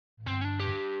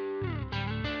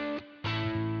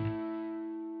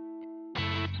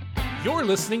You're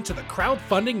listening to the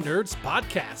Crowdfunding Nerds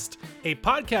Podcast, a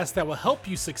podcast that will help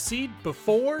you succeed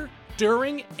before,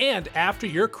 during, and after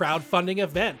your crowdfunding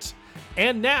event.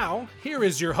 And now, here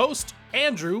is your host,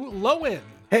 Andrew Lowen.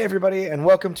 Hey everybody, and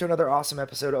welcome to another awesome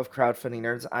episode of Crowdfunding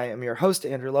Nerds. I am your host,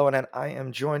 Andrew Lowen, and I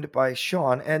am joined by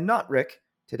Sean and not Rick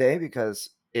today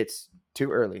because it's too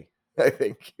early, I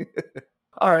think.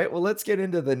 All right, well, let's get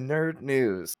into the nerd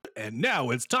news. And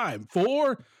now it's time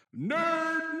for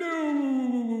Nerd News.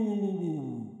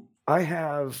 I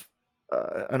have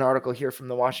an article here from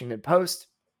the Washington Post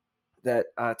that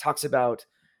talks about,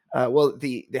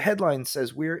 the headline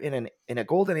says, "We're in a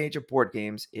golden age of board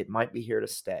games. It might be here to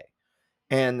stay."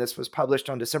 And this was published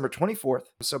on December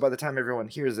 24th. So by the time everyone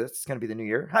hears this, it's going to be the new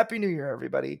year. Happy New Year,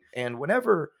 everybody. And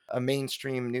whenever a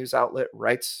mainstream news outlet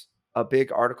writes a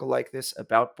big article like this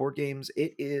about board games,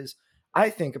 it is, I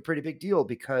think, a pretty big deal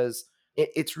because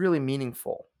it's really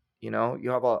meaningful. You know,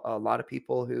 you have a lot of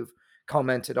people who've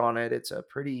commented on it. It's a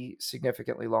pretty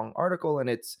significantly long article, and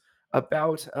it's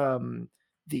about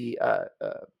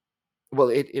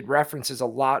it references a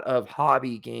lot of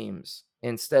hobby games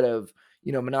instead of,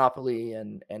 Monopoly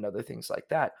and other things like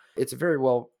that. It's a very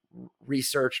well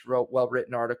researched, well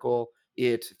written article.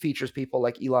 It features people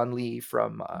like Elon Lee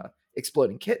from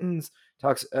Exploding Kittens,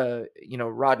 talks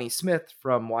Rodney Smith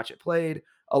from Watch It Played,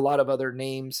 a lot of other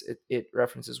names. It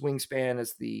references Wingspan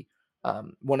as the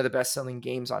one of the best-selling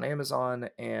games on Amazon,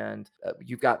 and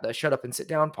you've got the Shut Up and Sit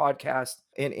Down podcast,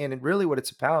 and really what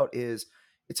it's about is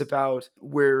it's about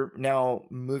we're now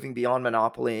moving beyond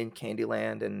Monopoly and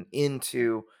Candyland and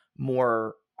into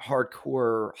more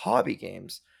hardcore hobby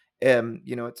games.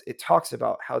 It talks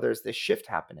about how there's this shift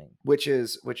happening, which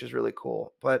is really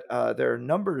cool. But there are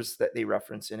numbers that they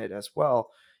reference in it as well.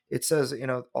 It says,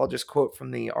 I'll just quote from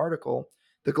the article: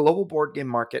 the global board game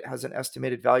market has an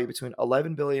estimated value between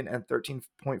 $11 billion and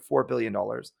 $13.4 billion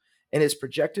and is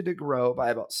projected to grow by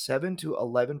about 7 to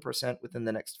 11% within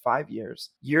the next 5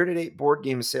 years. Year-to-date board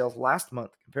game sales last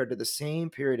month compared to the same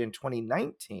period in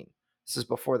 2019, this is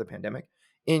before the pandemic,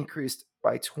 increased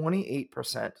by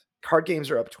 28%. Card games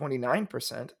are up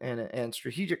 29%, and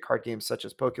strategic card games such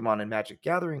as Pokemon and Magic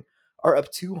Gathering are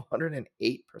up 208%.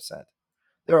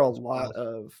 There are a lot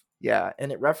of,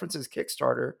 and it references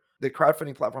Kickstarter. The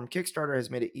crowdfunding platform Kickstarter has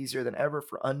made it easier than ever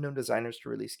for unknown designers to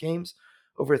release games.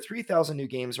 Over 3,000 new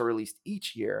games are released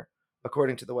each year,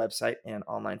 according to the website and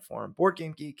online forum Board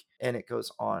Game Geek, and it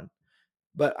goes on.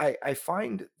 But I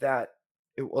find that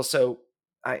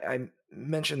I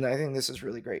mentioned that I think this is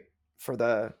really great for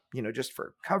the, just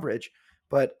for coverage,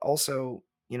 but also,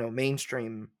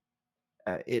 mainstream.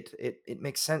 It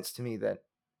makes sense to me that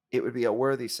it would be a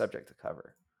worthy subject to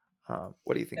cover.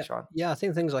 What do you think, Sean? Yeah, I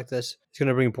think things like this is going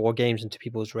to bring board games into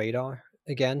people's radar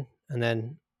again, and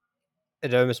then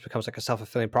it almost becomes like a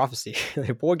self-fulfilling prophecy.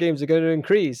 Like, board games are going to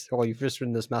increase. Well, you've just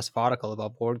written this massive article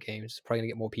about board games. It's probably going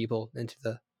to get more people into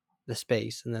the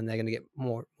space, and then they're going to get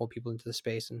more people into the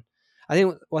space. And I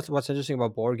think what's interesting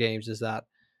about board games is that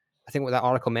I think what that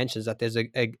article mentions that there's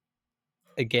a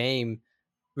game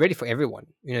ready for everyone.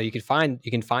 You can find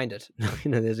it.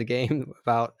 There's a game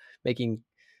about making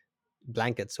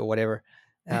blankets or whatever.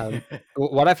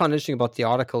 What I found interesting about the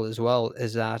article as well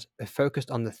is that it focused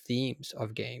on the themes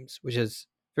of games, which is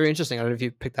very interesting. I don't know if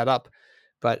you picked that up,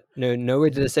 but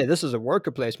nowhere did it say this is a worker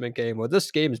placement game or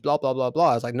this game is blah blah blah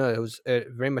blah. It's like, no, it was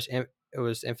very much it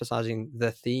was emphasizing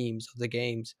the themes of the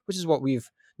games, which is what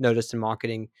we've noticed in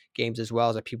marketing games as well,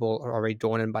 is that people are already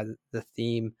drawn in by the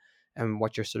theme and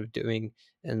what you're sort of doing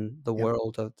in the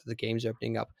world of the games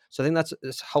opening up. So I think that's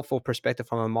a helpful perspective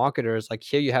from a marketer. Is like,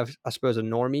 here you have, I suppose, a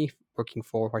normie working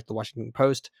for like the Washington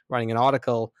Post, writing an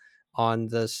article on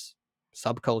this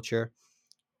subculture,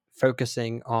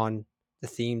 focusing on the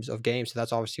themes of games. So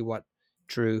that's obviously what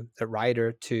drew the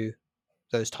writer to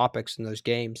those topics and those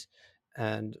games.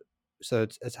 And so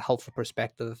it's a helpful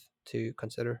perspective to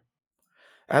consider.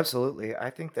 Absolutely. I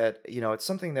think that, it's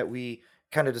something that we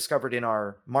kind of discovered in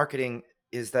our marketing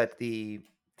is that the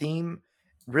theme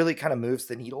really kind of moves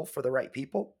the needle for the right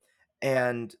people.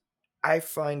 And I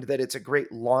find that it's a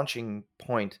great launching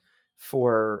point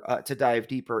for to dive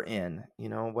deeper in.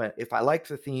 If I like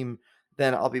the theme,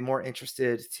 then I'll be more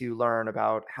interested to learn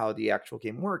about how the actual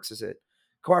game works. Is it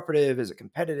cooperative? Is it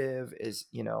competitive?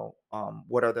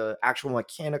 What are the actual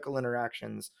mechanical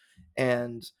interactions?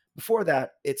 And before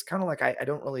that, it's kind of like I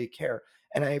don't really care.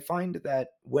 And I find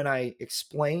that when I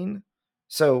explain,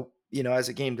 as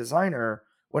a game designer,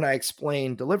 when I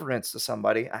explain Deliverance to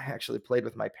somebody, I actually played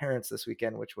with my parents this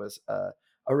weekend, which was a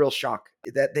real shock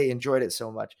that they enjoyed it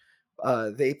so much.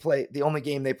 The only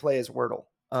game they play is Wordle.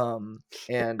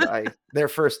 And their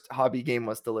first hobby game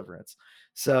was Deliverance.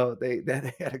 So they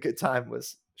had a good time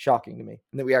was shocking to me.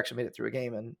 And then we actually made it through a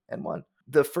game and won.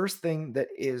 The first thing that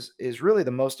is really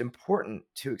the most important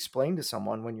to explain to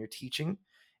someone when you're teaching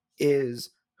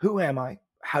is, who am I?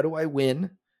 How do I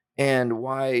win? And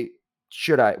why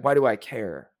do I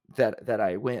care that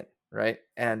I win? Right.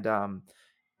 And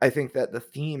I think that the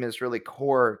theme is really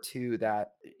core to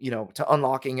that, to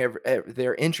unlocking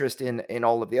their interest in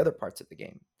all of the other parts of the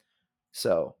game.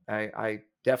 So I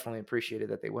definitely appreciated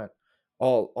that they went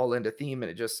all into theme,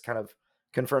 and it just kind of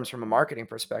confirms from a marketing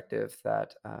perspective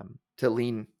that to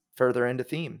lean further into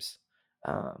themes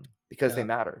because they Yeah.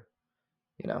 matter.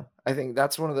 I think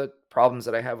that's one of the problems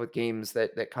that I have with games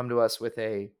that come to us with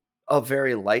a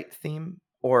very light theme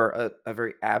or a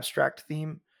very abstract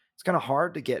theme. It's kind of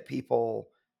hard to get people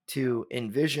to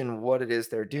envision what it is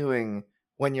they're doing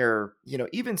when you're,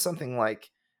 even something like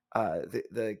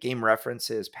the game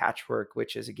references Patchwork,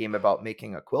 which is a game about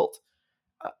making a quilt.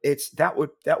 It's that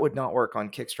would not work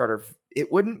on Kickstarter.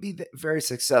 It wouldn't be very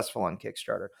successful on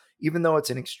Kickstarter, even though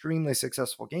it's an extremely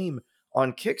successful game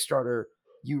on Kickstarter.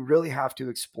 You really have to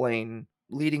explain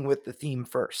leading with the theme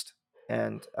first,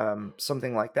 and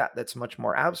something like that's much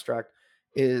more abstract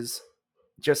is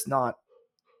just not.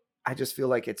 I just feel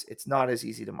like it's not as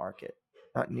easy to market,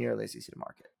 not nearly as easy to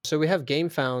market. So we have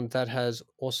GameFound that has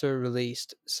also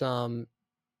released some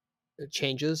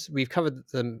changes. We've covered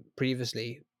them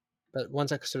previously, but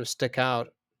ones that sort of stick out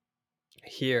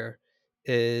here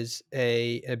is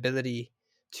a ability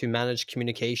to manage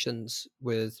communications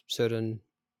with certain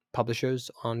publishers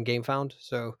on GameFound.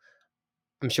 So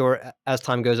I'm sure as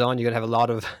time goes on, you're going to have a lot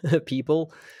of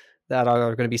people that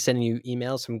are going to be sending you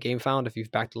emails from GameFound if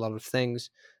you've backed a lot of things.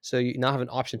 So you now have an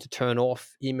option to turn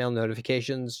off email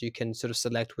notifications. You can sort of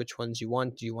select which ones you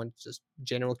want. Do you want just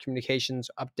general communications,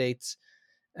 updates?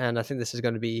 And I think this is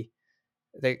going to be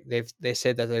they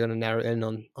said that they're going to narrow in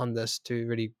on this to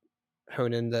really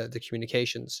hone in the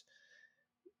communications.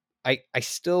 I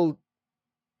still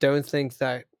don't think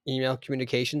that email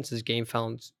communications is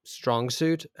GameFound's strong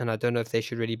suit, and I don't know if they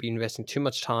should really be investing too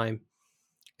much time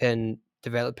in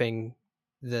developing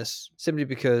this, simply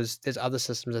because there's other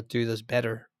systems that do this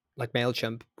better, like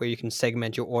MailChimp, where you can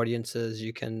segment your audiences,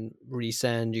 you can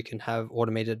resend, you can have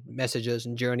automated messages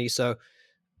and journeys. So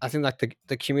I think like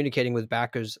the communicating with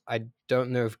backers, I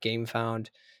don't know if GameFound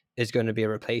is going to be a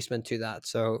replacement to that.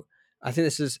 So I think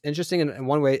this is interesting. And in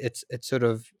one way,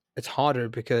 it's harder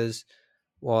because,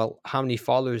 well, how many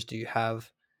followers do you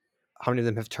have? How many of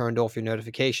them have turned off your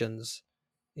notifications?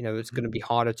 It's going to be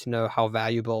harder to know how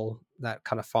valuable that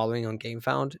kind of following on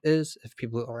GameFound is if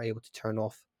people are able to turn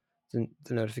off the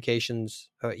notifications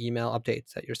or email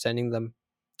updates that you're sending them.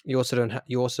 You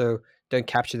also don't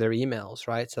capture their emails,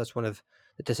 right? So that's one of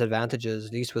the disadvantages,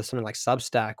 at least with something like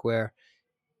Substack, where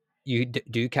you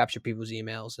do capture people's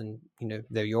emails and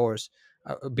they're yours.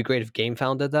 It'd be great if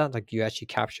GameFound did that. Like, you actually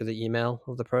capture the email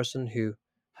of the person who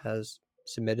has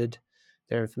submitted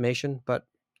their information, but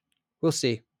we'll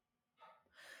see.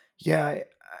 Yeah,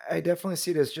 I definitely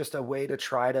see it as just a way to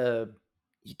try to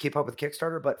keep up with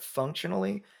Kickstarter, but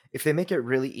functionally, if they make it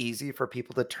really easy for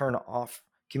people to turn off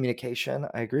communication,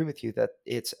 I agree with you that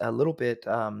it's a little bit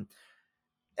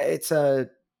it's a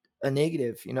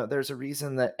negative. There's a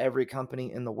reason that every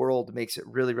company in the world makes it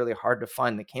really, really hard to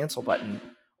find the cancel button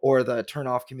or the turn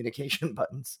off communication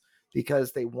buttons,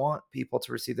 because they want people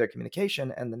to receive their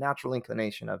communication, and the natural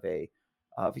inclination of a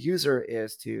user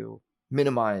is to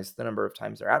minimize the number of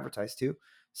times they're advertised to.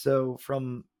 So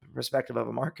from the perspective of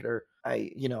a marketer,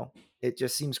 it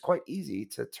just seems quite easy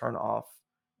to turn off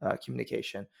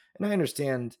communication. And I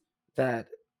understand that,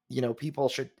 people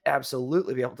should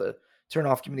absolutely be able to turn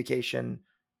off communication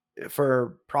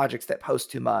for projects that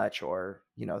post too much or,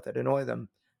 that annoy them.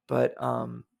 But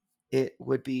it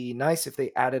would be nice if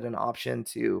they added an option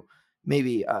to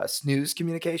maybe snooze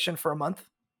communication for a month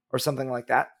or something like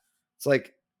that. It's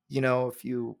like, if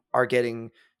you are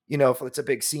getting, if it's a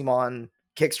big CMON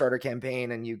Kickstarter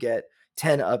campaign and you get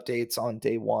 10 updates on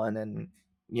day one and,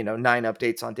 9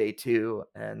 updates on day two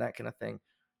and that kind of thing,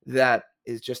 that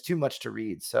is just too much to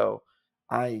read. So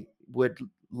I would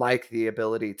like the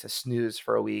ability to snooze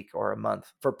for a week or a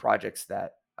month for projects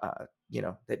that,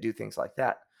 that do things like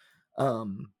that.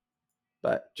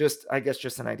 But I guess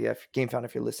just an idea, GameFound,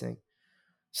 if you're listening.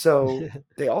 So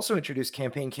they also introduced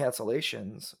campaign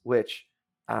cancellations, which,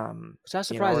 Was I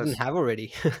surprised I didn't is, have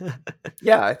already?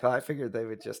 yeah, I figured they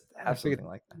would just I have figured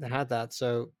something like that. they had that.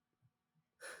 So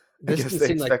I this guess didn't they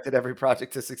seem like, expected every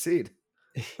project to succeed.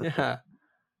 yeah.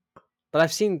 But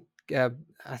I've seen,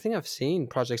 I think I've seen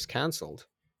projects cancelled.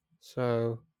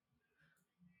 So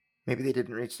maybe they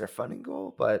didn't reach their funding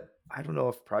goal, but I don't know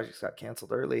if projects got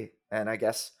canceled early. And I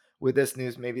guess with this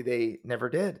news, maybe they never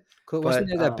did. Cool. Wasn't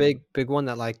But there that big one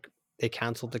that like they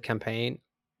canceled the campaign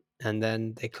and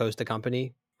then they closed the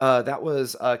company? that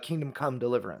was Kingdom Come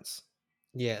Deliverance,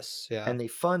 Yes, yeah. and they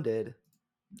funded.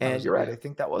 That And was you're right. yeah. I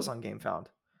think that was on GameFound.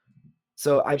 I'm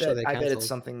So pretty sure they I bet it's canceled.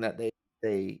 something that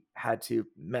they had to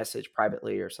message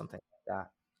privately or something like that.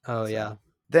 Oh So yeah.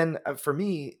 then for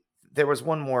me, there was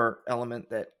one more element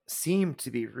that seemed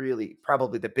to be really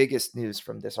probably the biggest news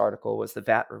from this article was the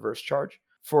VAT reverse charge.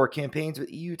 For campaigns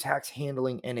with EU tax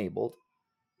handling enabled,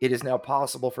 it is now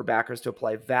possible for backers to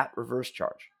apply VAT reverse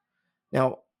charge.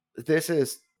 Now, this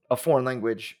is a foreign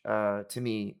language to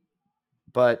me,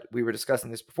 but we were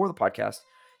discussing this before the podcast,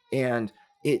 and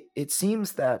it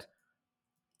seems that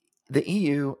the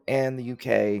EU and the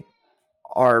UK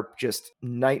are just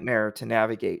nightmare to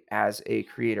navigate as a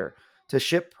creator. To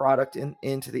ship product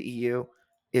into the EU,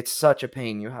 it's such a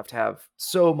pain. You have to have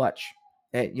so much.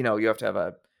 You have to have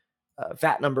a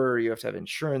VAT number, you have to have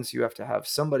insurance, you have to have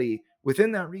somebody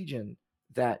within that region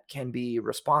that can be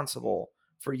responsible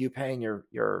for you paying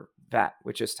your VAT,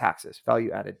 which is taxes,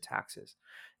 value added taxes.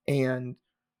 And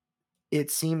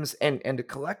it seems and to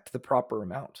collect the proper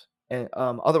amount. And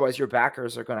otherwise your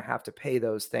backers are going to have to pay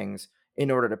those things in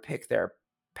order to pick their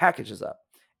packages up,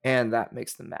 and that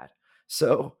makes them mad.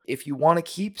 So if you want to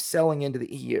keep selling into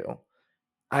the EU,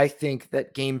 I think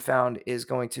that GameFound is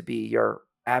going to be your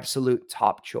absolute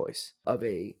top choice of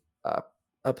uh,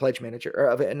 a pledge manager, or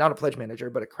of not a pledge manager,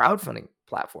 but a crowdfunding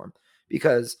platform,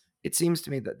 because it seems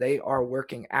to me that they are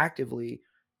working actively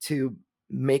to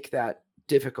make that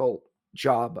difficult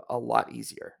job a lot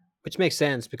easier. Which makes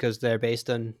sense because they're based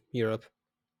in Europe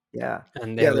Yeah,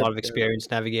 and they yeah, have a lot of they're experience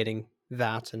navigating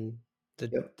that and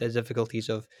yep. the difficulties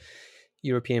of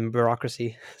European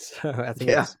bureaucracy. So I think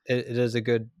Yeah, it is a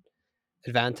good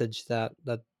advantage that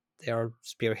they are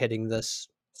spearheading this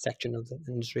section of the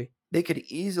industry. they could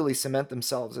easily cement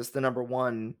themselves as the number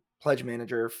one pledge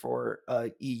manager for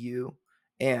EU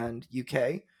and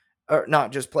UK, or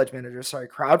not just pledge manager, sorry,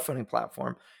 crowdfunding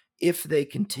platform. If they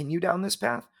continue down this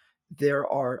path,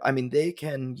 they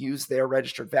can use their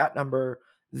registered VAT number.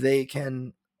 They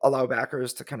can allow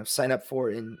backers to kind of sign up for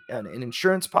an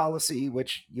insurance policy,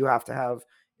 which you have to have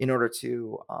in order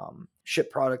to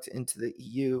ship product into the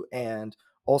EU and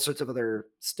all sorts of other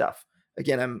stuff.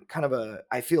 Again,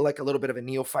 I feel like a little bit of a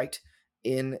neophyte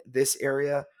in this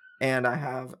area, and I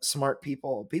have smart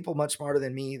people much smarter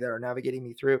than me that are navigating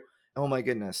me through. Oh my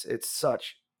goodness, it's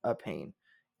such a pain.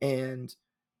 And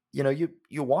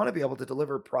you want to be able to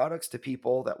deliver products to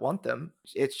people that want them.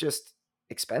 It's just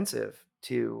expensive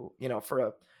to,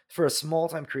 for a small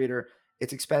time creator,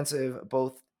 it's expensive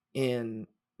both in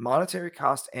monetary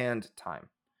cost and time.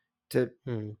 To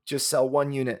Hmm. just sell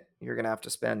one unit, you're going to have to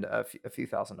spend a few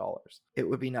 $1,000s. It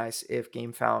would be nice if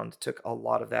GameFound took a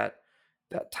lot of that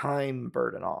time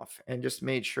burden off and just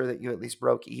made sure that you at least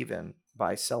broke even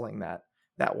by selling that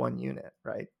one unit,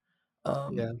 right? Yeah.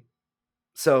 Um,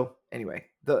 so anyway,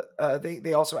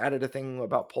 they also added a thing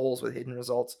about polls with hidden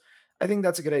results. I think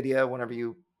that's a good idea. Whenever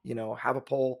you have a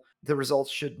poll, the results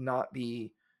should not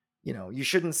be, you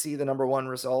shouldn't see the number one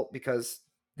result, because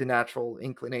the natural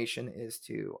inclination is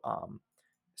to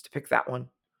pick that one.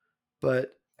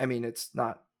 But I mean, it's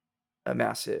not a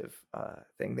massive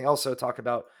thing. They also talk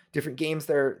about different games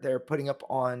they're putting up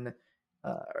on,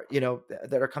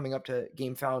 that are coming up to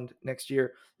GameFound next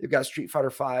year. They've got Street Fighter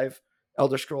V,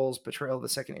 Elder Scrolls Betrayal of the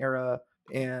Second Era,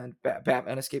 and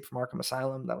Batman Escape from Arkham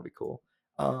Asylum. That'll be cool.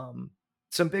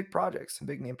 Some big projects, some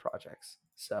big name projects.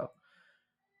 So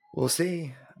we'll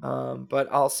see. But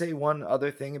I'll say one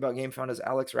other thing about GameFound is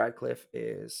Alex Radcliffe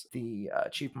is the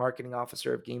chief marketing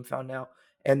officer of GameFound now,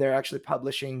 and they're actually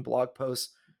publishing blog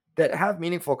posts that have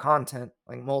meaningful content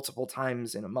like multiple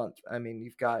times in a month. I mean,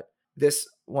 you've got this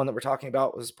one that we're talking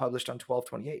about was published on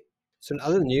 12/28. So in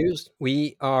other news,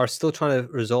 we are still trying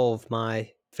to resolve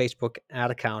my Facebook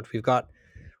ad account. We've got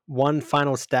one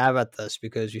final stab at this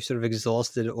because we sort of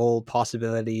exhausted all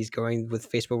possibilities going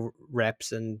with Facebook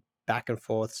reps and back and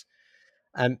forths.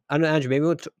 I don't know, Andrew, maybe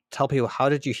we'll tell people, how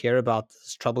did you hear about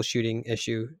this troubleshooting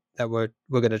issue that we're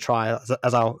going to try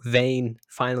as our vain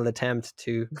final attempt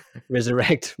to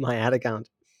resurrect my ad account?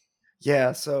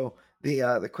 Yeah, so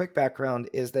the quick background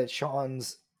is that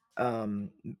Sean's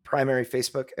primary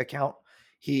Facebook account,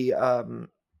 he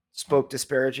spoke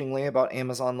disparagingly about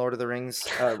Amazon Lord of the Rings,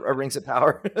 Rings of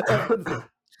Power.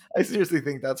 I seriously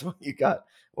think that's why you got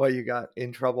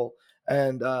in trouble.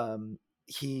 And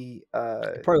he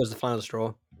It probably was the final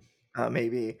straw.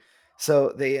 maybe so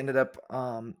they ended up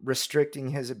restricting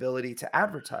his ability to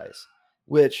advertise.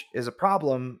 which is a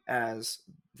problem as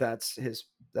that's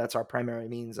our primary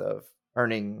means of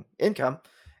earning income.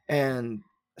 And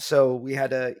so he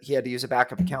had to use a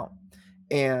backup account.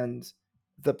 And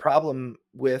the problem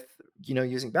with,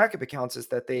 using backup accounts is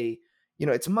that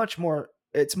it's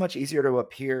much easier to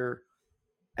appear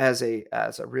as a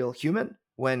real human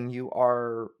when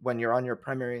you're on your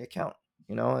primary account,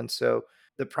 and so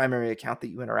the primary account that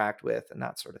you interact with and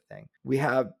that sort of thing. We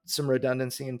have some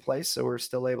redundancy in place, so we're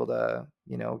still able to,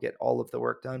 get all of the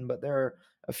work done, but there are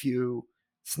a few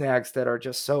snags that are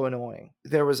just so annoying.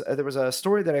 There was a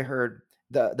story that I heard.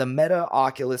 The Meta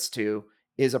Oculus 2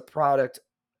 is a product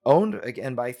owned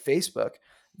again by Facebook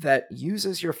that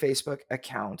uses your Facebook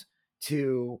account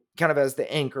to kind of as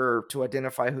the anchor to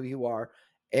identify who you are,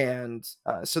 and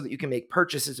so that you can make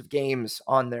purchases of games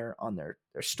on their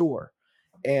store.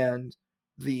 And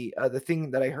the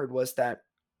thing that I heard was that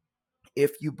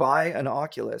if you buy an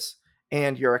Oculus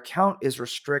and your account is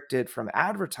restricted from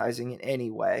advertising in any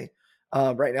way,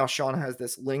 right now Sean has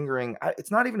this lingering.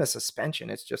 It's not even a suspension.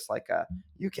 It's just like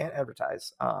you can't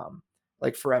advertise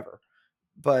like forever.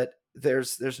 But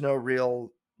there's no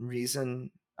real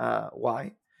reason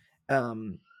why.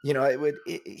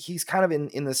 He's kind of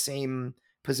in the same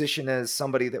position as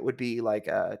somebody that would be like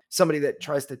somebody that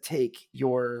tries to take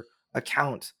your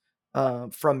account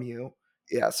from you.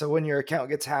 Yeah, so when your account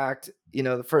gets hacked,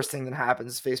 the first thing that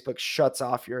happens is Facebook shuts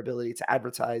off your ability to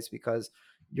advertise because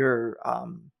your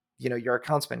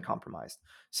account's been compromised.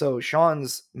 So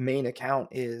Sean's main account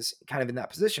is kind of in that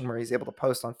position where he's able to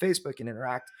post on Facebook and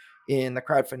interact in the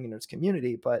crowdfunding nerds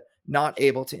community, but not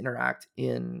able to interact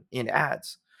in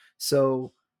ads.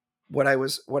 So what I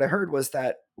heard was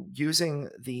that using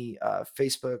the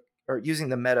Facebook, or using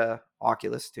the Meta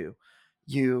Oculus 2,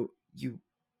 you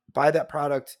buy that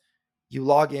product, you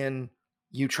log in,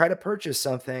 you try to purchase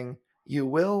something, you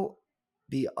will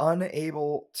be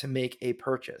unable to make a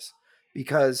purchase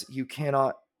because you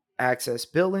cannot access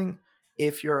billing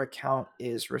if your account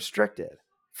is restricted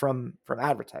from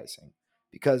advertising,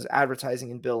 because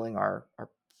advertising and billing are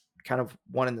kind of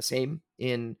one and the same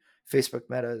in Facebook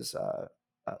Meta's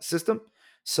system.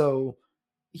 So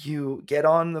you get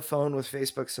on the phone with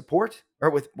Facebook support, or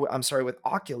with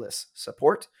Oculus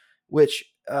support, which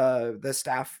the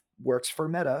staff works for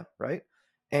Meta, right?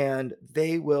 And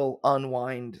they will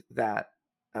unwind that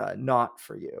knot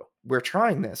for you. We're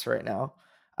trying this right now.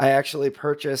 I actually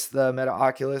purchased the Meta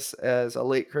Oculus as a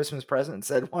late Christmas present and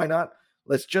said, why not?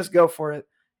 Let's just go for it.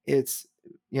 It's,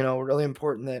 really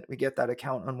important that we get that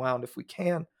account unwound if we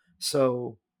can.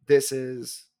 So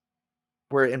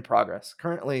we're in progress.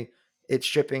 Currently, it's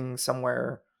shipping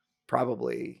somewhere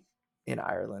probably in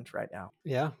Ireland right now.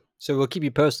 Yeah. So we'll keep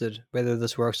you posted whether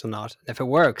this works or not. If it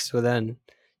works, well then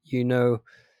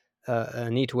a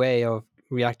neat way of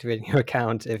reactivating your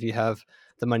account if you have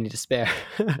the money to spare.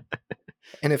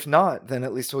 And if not, then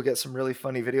at least we'll get some really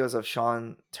funny videos of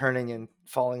Sean turning and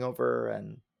falling over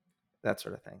and that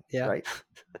sort of thing. Yeah. Right?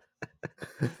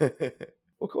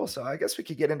 Well, cool. So I guess we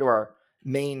could get into our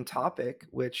main topic,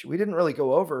 which we didn't really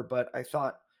go over, but I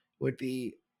thought would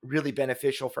be really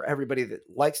beneficial for everybody that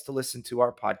likes to listen to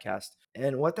our podcast.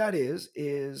 And what that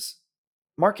is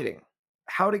marketing.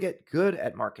 How to get good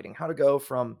at marketing, how to go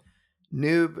from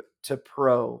noob to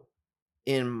pro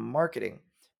in marketing.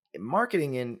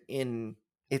 Marketing in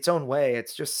its own way,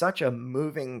 it's just such a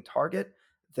moving target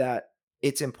that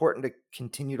it's important to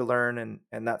continue to learn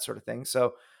and that sort of thing.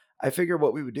 So I figure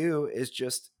what we would do is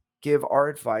just give our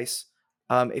advice.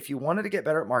 If you wanted to get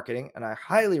better at marketing, and I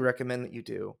highly recommend that you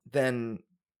do, then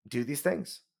do these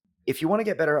things. If you want to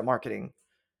get better at marketing,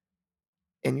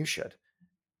 and you should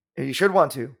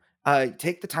want to,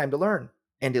 take the time to learn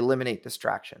and eliminate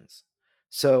distractions.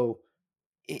 So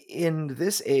in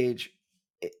this age,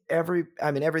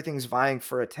 everything's vying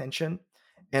for attention.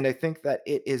 And I think that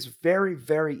it is very,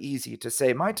 very easy to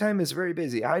say, my time is very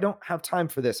busy. I don't have time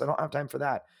for this. I don't have time for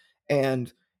that.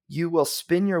 And you will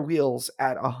spin your wheels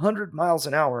at 100 miles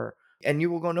an hour and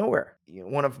you will go nowhere.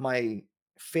 One of my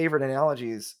favorite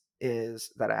analogies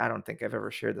is that I don't think I've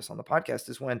ever shared this on the podcast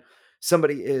is when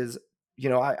somebody is,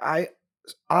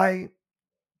 I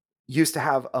used to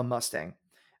have a Mustang,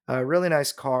 a really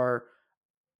nice car.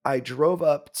 I drove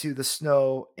up to the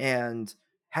snow and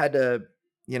had to,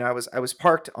 I was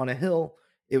parked on a hill.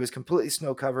 It was completely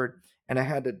snow covered, and I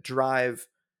had to drive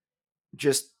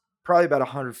just probably about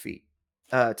 100 feet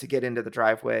to get into the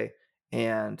driveway.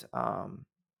 And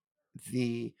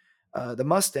the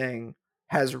Mustang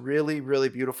has really, really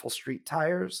beautiful street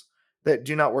tires that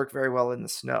do not work very well in the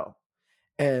snow.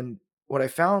 And what I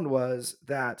found was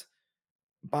that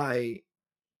by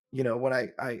when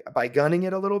I by gunning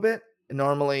it a little bit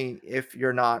normally if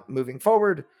you're not moving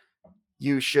forward,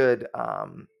 you should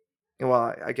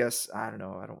well, I guess I don't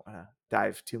know, I don't want to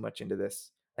dive too much into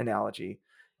this analogy,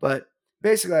 but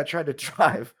basically I tried to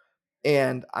drive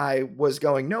and I was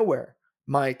going nowhere.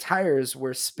 My tires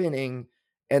were spinning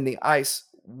and the ice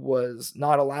was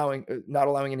not allowing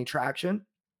any traction.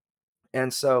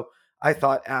 And so I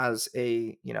thought as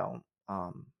a,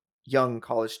 young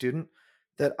college student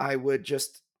that I would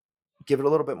just give it a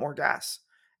little bit more gas.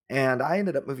 And I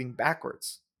ended up moving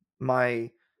backwards.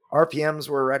 My RPMs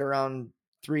were right around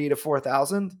 3 to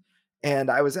 4,000, and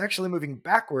I was actually moving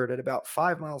backward at about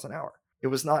 5 miles an hour. It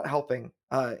was not helping.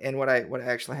 And what I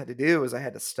actually had to do was I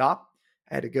had to stop.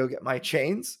 I had to go get my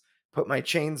chains, put my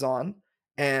chains on,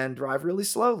 and drive really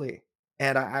slowly.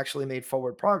 And I actually made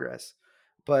forward progress.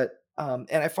 But and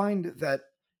I find that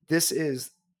this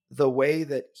is the way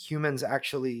that humans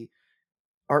actually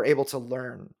are able to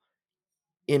learn.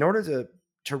 In order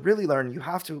to really learn, you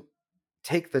have to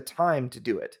take the time to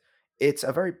do it. It's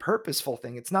a very purposeful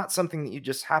thing. It's not something that you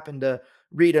just happen to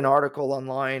read an article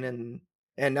online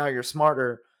and now you're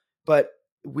smarter. But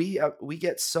we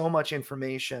get so much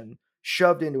information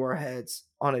shoved into our heads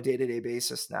on a day-to-day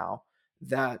basis now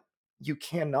that you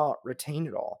cannot retain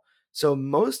it all. So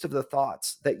most of the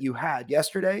thoughts that you had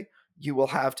yesterday, you will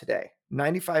have today.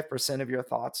 95% of your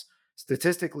thoughts,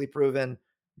 statistically proven,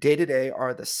 day to day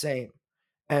are the same.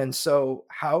 And so,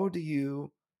 how do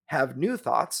you have new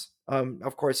thoughts?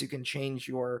 Of course, you can change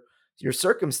your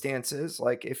circumstances.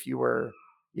 Like if you were,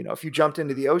 if you jumped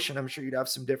into the ocean, I'm sure you'd have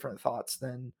some different thoughts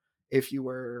than if you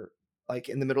were like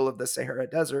in the middle of the Sahara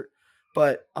Desert.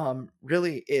 But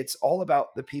really, it's all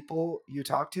about the people you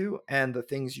talk to and the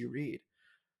things you read.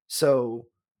 So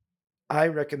I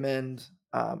recommend,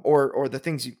 or the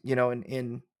things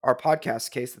in our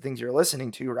podcast case, the things you're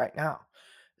listening to right now.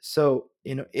 So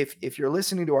if you're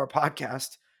listening to our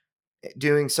podcast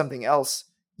doing something else,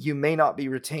 you may not be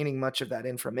retaining much of that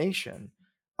information.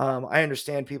 I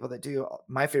understand people that do.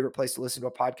 My favorite place to listen to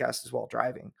a podcast is while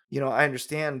driving. I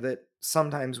understand that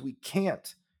sometimes we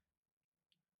can't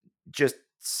just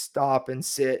stop and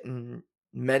sit and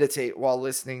meditate while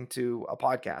listening to a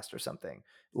podcast or something.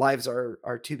 Lives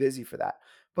are too busy for that.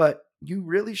 But you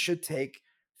really should take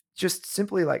just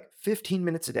simply like 15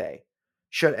 minutes a day,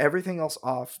 shut everything else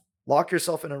off, lock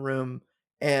yourself in a room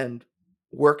and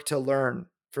work to learn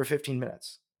for 15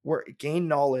 minutes. Work, gain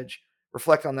knowledge,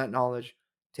 reflect on that knowledge,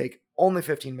 take only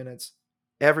 15 minutes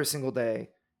every single day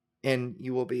and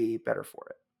you will be better for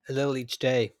it. A little each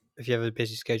day, if you have a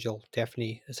busy schedule,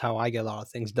 definitely is how I get a lot of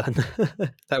things done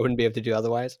that I wouldn't be able to do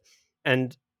otherwise.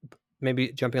 And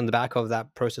maybe jumping on the back of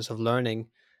that process of learning,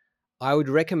 I would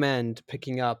recommend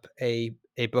picking up a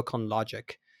book on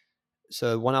logic.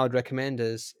 So one I would recommend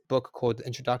is a book called The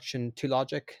Introduction to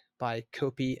Logic by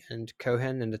Copy and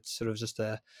Cohen, and it's sort of just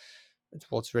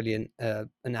it's really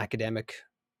an academic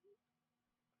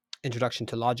introduction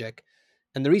to logic.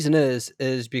 And the reason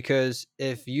is because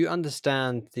if you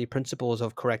understand the principles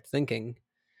of correct thinking,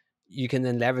 you can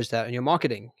then leverage that in your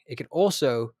marketing. It can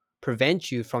also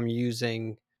prevent you from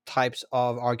using types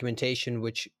of argumentation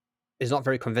which is not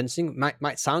very convincing,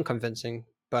 might sound convincing,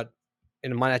 but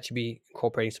it might actually be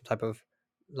incorporating some type of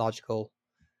logical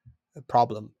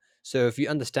problem. So if you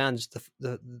understand just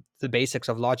the basics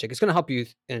of logic, it's going to help you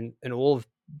in all of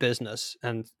business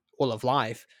and all of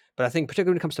life. But I think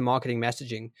particularly when it comes to marketing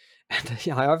messaging, and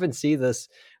I often see this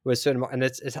with certain, and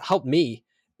it's helped me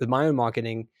with my own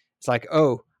marketing. It's like,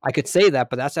 oh, I could say that,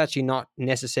 but that's actually not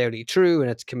necessarily true, and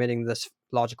it's committing this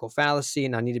logical fallacy,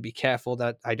 and I need to be careful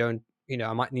that I don't,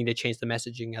 I might need to change the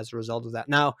messaging as a result of that.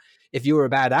 Now, if you were a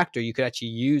bad actor, you could actually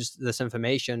use this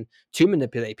information to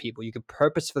manipulate people. You could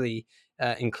purposefully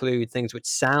include things which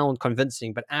sound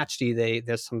convincing, but actually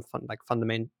there's some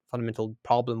fundamental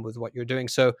problem with what you're doing.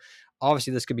 So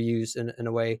obviously this could be used in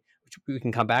a way which we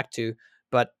can come back to,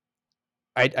 but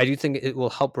I do think it will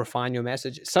help refine your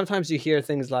message. Sometimes you hear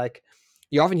things like,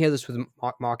 you often hear this with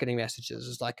marketing messages.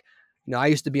 It's like, I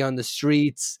used to be on the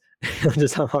streets. I'm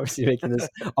just obviously making this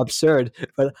absurd,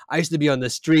 but I used to be on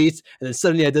the streets, and then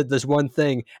suddenly I did this one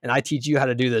thing, and I teach you how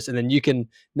to do this, and then you can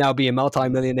now be a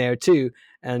multi-millionaire too.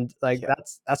 And like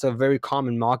that's a very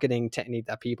common marketing technique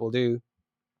that people do,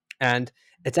 and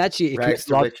it's actually Rags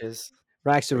to riches.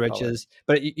 rags to riches.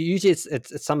 But usually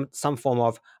it's some form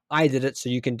of, I did it, so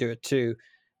you can do it too.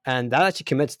 And that actually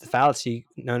commits the fallacy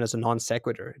known as a non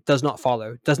sequitur. It does not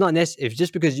follow. It does not if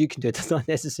just because you can do it does not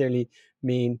necessarily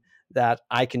mean that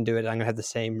I can do it. I'm going to have the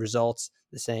same results,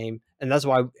 the same. And that's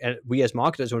why we as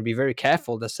marketers want to be very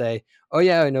careful to say, oh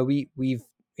yeah, we've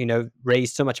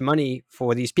raise so much money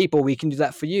for these people, we can do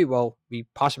that for you. Well, we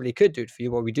possibly could do it for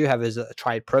you. What we do have is a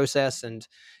tried process, and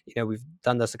we've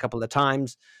done this a couple of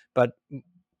times, but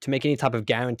to make any type of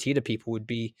guarantee to people would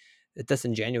be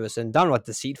disingenuous and downright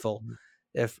deceitful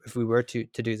if we were to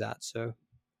do that. So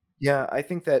Yeah, I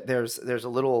think that there's a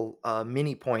little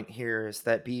mini point here is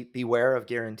that beware of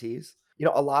guarantees.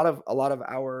 A lot of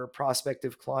our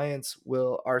prospective clients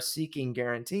are seeking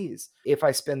guarantees. If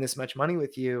I spend this much money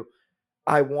with you,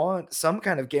 I want some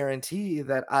kind of guarantee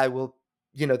that I will,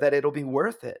 that it'll be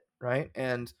worth it, right?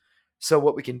 And so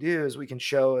what we can do is we can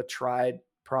show a tried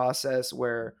process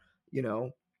where, you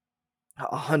know,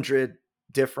 100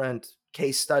 different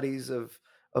case studies of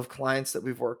clients that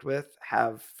we've worked with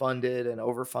have funded and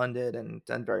overfunded and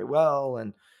done very well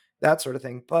and that sort of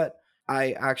thing. But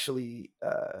I actually,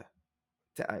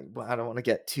 well, I don't want to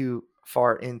get too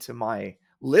far into my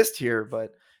list here,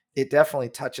 but it definitely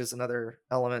touches another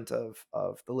element of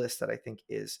the list that I think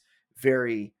is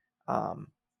very um,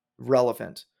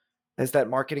 relevant, is that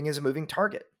marketing is a moving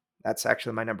target. That's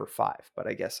actually my number 5, but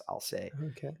I guess I'll say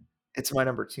okay. it's my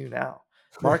number 2 now.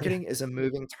 Marketing is a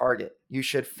moving target. You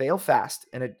should fail fast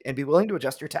and be willing to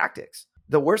adjust your tactics.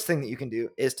 The worst thing that you can do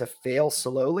is to fail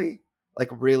slowly, like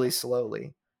really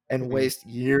slowly, and Mhm. waste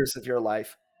years of your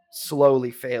life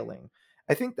slowly failing.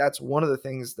 I think that's one of the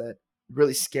things that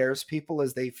really scares people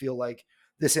is they feel like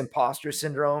this imposter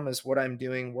syndrome is what I'm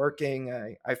doing working.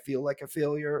 I feel like a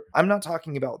failure. I'm not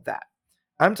talking about that.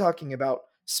 I'm talking about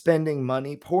spending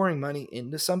money, pouring money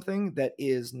into something that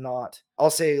is not, I'll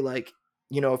say, like,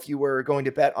 if you were going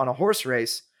to bet on a horse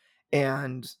race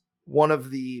and one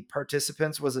of the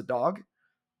participants was a dog,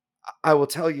 I will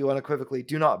tell you unequivocally,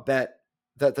 do not bet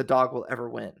that the dog will ever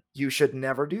win. You should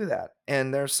never do that.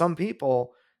 And there's some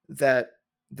people that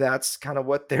that's kind of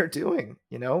what they're doing,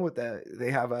 that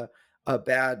they have a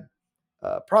bad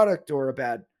product or a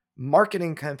bad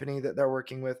marketing company that they're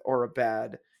working with or a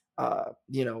bad,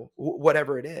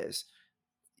 whatever it is.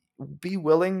 Be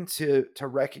willing to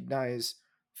recognize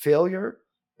failure,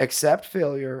 accept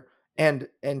failure, and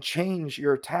change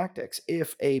your tactics.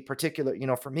 If a particular,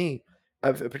 for me,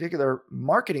 if a particular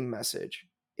marketing message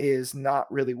is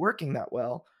not really working that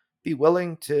well, be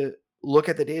willing to look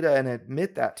at the data and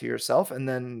admit that to yourself and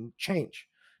then change.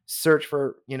 Search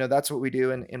for, that's what we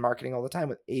do in marketing all the time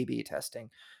with A/B testing.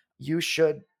 You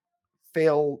should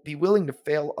be willing to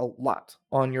fail a lot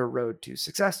on your road to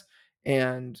success.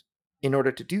 And in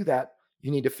order to do that,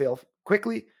 you need to fail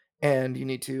quickly and you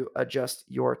need to adjust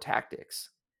your tactics.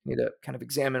 You need to kind of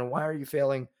examine why are you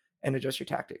failing and adjust your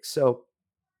tactics. So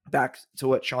back to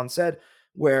what Sean said,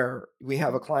 where we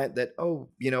have a client that,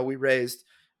 we raised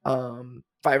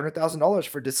 $500,000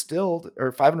 for Distilled,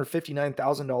 or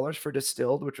 $559,000 for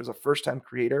Distilled, which was a first time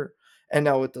creator. And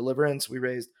now with Deliverance, we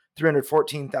raised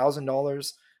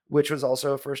 $314,000, which was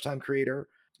also a first time creator.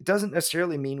 It doesn't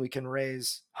necessarily mean we can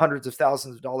raise hundreds of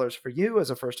thousands of dollars for you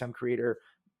as a first time creator,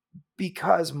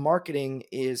 because marketing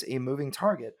is a moving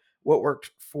target. What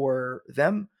worked for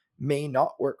them may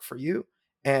not work for you.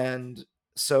 And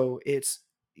so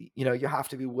you have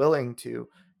to be willing to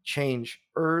change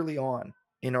early on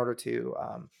in order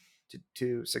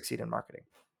to succeed in marketing.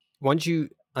 Once you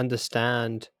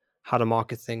understand how to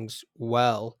market things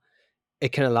well,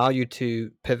 it can allow you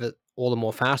to pivot all the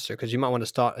more faster, because you might want to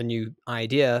start a new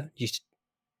idea. You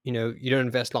don't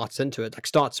invest lots into it. Like,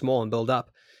 start small and build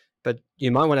up, but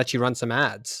you might want to actually run some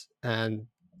ads and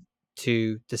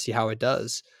to see how it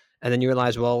does. And then you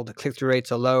realize, well, the click-through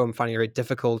rates are low. I'm finding it very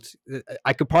difficult.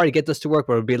 I could probably get this to work,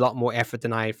 but it would be a lot more effort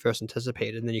than I first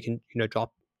anticipated. And then you can,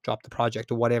 drop the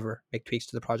project or whatever, make tweaks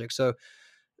to the project. So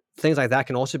things like that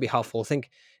can also be helpful. I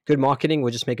think good marketing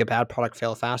would just make a bad product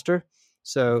fail faster.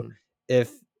 So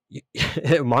if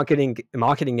marketing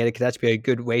it could actually be a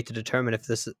good way to determine if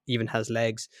this even has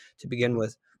legs to begin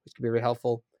with, which could be very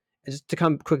helpful. And just to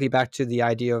come quickly back to the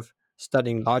idea of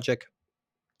studying logic,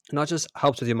 it not just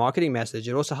helps with your marketing message,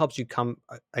 it also helps you come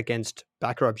against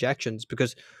backer objections,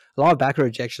 because a lot of backer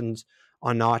objections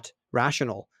are not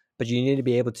rational, but you need to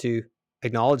be able to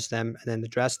acknowledge them and then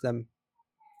address them.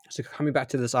 So coming back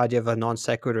to this idea of a non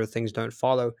sequitur, things don't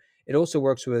follow, it also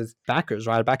works with backers,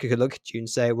 right? A backer could look at you and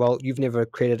say, well, you've never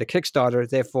created a Kickstarter,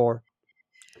 therefore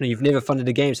you've never funded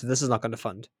a game, so this is not going to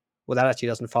fund. Well, that actually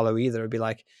doesn't follow either. It'd be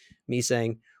like me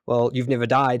saying, well, you've never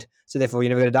died, so therefore you're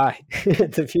never going to die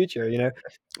in the future.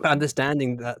 But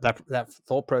understanding that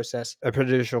thought process, a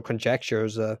prejudicial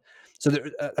conjectures. I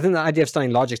think the idea of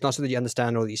studying logic is not so that you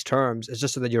understand all these terms, it's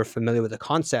just so that you're familiar with the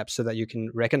concepts, so that you can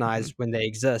recognize when they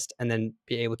exist and then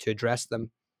be able to address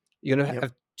them. You're going to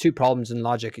have two problems in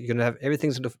logic. You're going to have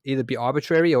everything's going to either be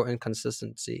arbitrary or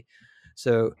inconsistency.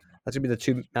 So That's gonna be the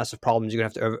two massive problems you're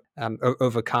gonna have to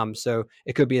overcome. So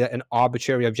it could be an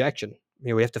arbitrary objection.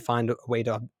 We have to find a way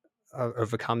to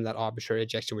overcome that arbitrary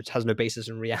objection, which has no basis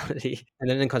in reality. And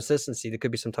then inconsistency, there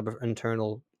could be some type of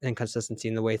internal inconsistency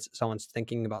in the way someone's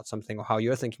thinking about something or how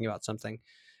you're thinking about something.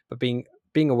 But being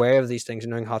aware of these things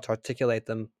and knowing how to articulate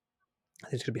them, I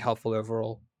think it's going to be helpful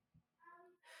overall.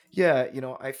 Yeah,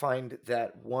 I find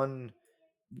that one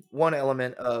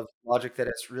element of logic that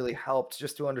has really helped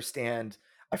just to understand,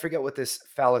 I forget what this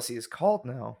fallacy is called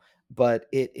now, but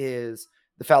it is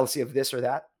the fallacy of this or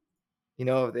that. The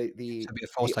It's the going to be a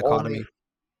false the dichotomy, only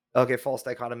okay, false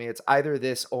dichotomy. It's either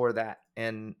this or that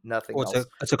and nothing or else.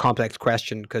 it's a complex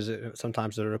question because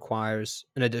sometimes it requires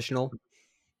an additional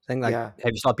thing. Like, Yeah.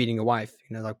 have you stopped beating your wife?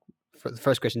 Like for the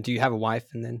first question, do you have a wife?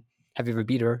 And then have you ever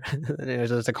beat her? And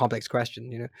it's a complex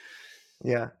question.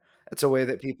 Yeah, it's a way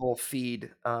that people feed.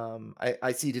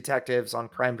 I see detectives on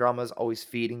crime dramas always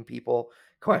feeding people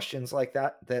questions like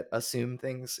that assume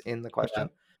things in the Yeah. question.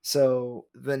 So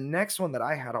the next one that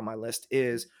I had on my list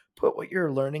is put what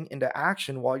you're learning into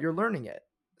action while you're learning it.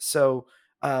 So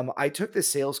I took this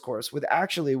sales course with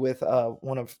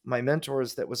one of my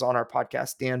mentors that was on our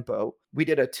podcast, Dan Bow. We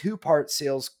did a two-part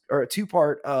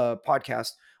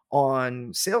podcast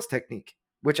on sales technique,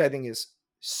 which I think is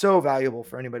so valuable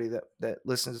for anybody that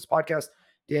listens to this podcast.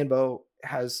 Dan Bo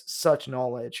has such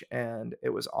knowledge, and it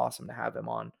was awesome to have him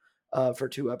on for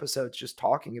 2 episodes just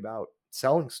talking about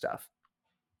selling stuff.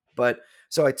 But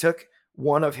so I took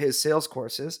one of his sales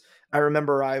courses. I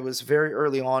remember I was very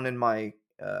early on in my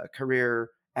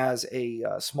career as a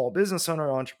small business owner,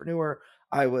 entrepreneur.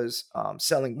 I was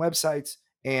selling websites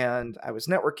and I was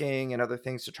networking and other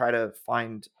things to try to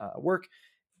find work.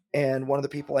 And one of the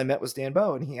people I met was Dan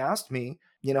Bow, and he asked me,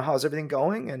 how's everything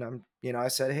going? And I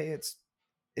said, hey,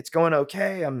 it's going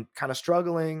okay. I'm kind of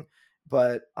struggling,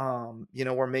 but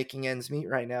we're making ends meet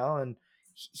right now. And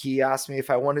he asked me if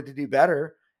I wanted to do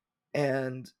better,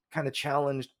 and kind of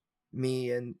challenged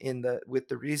me in the with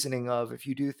the reasoning of, if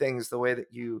you do things the way that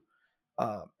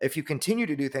if you continue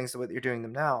to do things the way that you're doing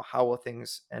them now, how will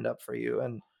things end up for you?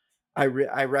 And I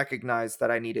recognized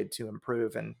that I needed to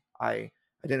improve, and I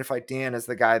identified Dan as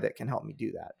the guy that can help me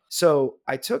do that. So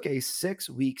I took a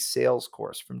 6-week sales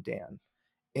course from Dan,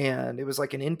 and it was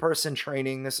like an in-person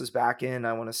training. This is back in,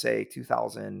 I want to say,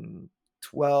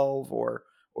 2012 or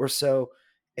so.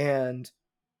 And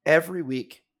every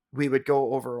week we would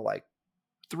go over like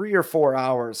 3 or 4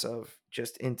 hours of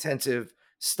just intensive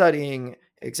studying,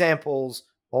 examples,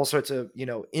 all sorts of,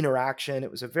 interaction.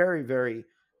 It was a very, very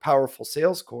powerful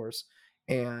sales course.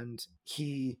 And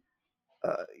he,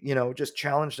 just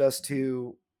challenged us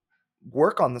to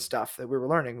work on the stuff that we were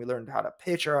learning. We learned how to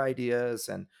pitch our ideas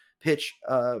and pitch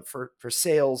for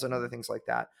sales and other things like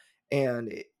that.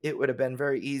 And it would have been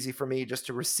very easy for me just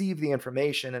to receive the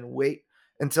information and wait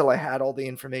until I had all the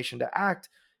information to act.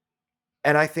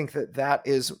 And I think that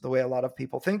is the way a lot of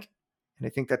people think. And I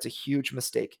think that's a huge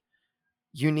mistake.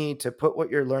 You need to put what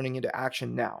you're learning into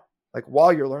action now, like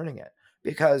while you're learning it,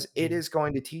 because it Mhm. is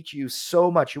going to teach you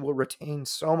so much. You will retain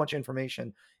so much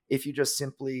information if you just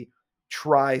simply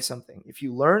try something. If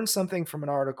you learn something from an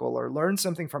article or learn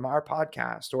something from our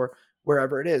podcast or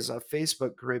wherever it is, a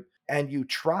Facebook group, and you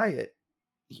try it,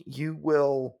 you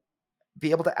will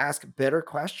be able to ask better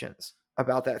questions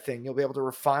about that thing. You'll be able to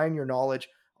refine your knowledge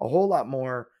a whole lot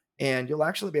more, and you'll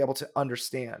actually be able to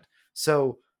understand.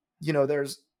 So,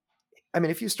 there's I mean,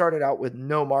 if you started out with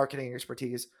no marketing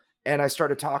expertise and I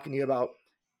started talking to you about,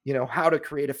 how to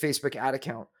create a Facebook ad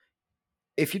account,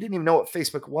 if you didn't even know what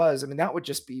Facebook was, I mean, that would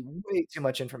just be way too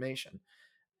much information.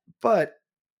 But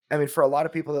I mean, for a lot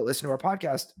of people that listen to our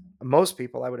podcast, most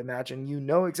people, I would imagine,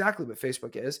 exactly what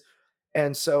Facebook is.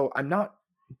 And so I'm not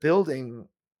building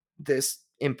this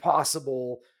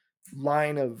impossible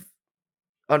line of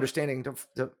understanding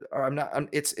or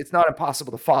it's not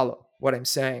impossible to follow what I'm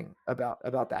saying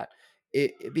about that.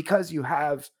 Because you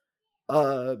have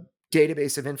a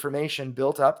database of information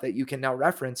built up that you can now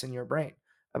reference in your brain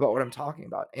about what I'm talking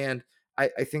about. And I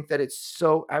think that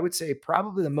I would say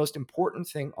probably the most important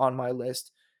thing on my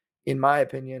list, in my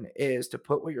opinion, is to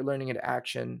put what you're learning into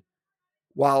action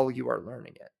while you are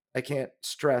learning it. I can't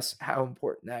stress how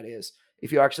important that is.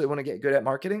 If you actually want to get good at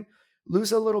marketing,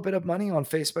 lose a little bit of money on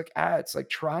Facebook ads, like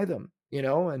try them,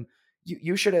 and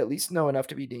you should at least know enough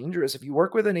to be dangerous. If you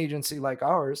work with an agency like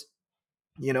ours,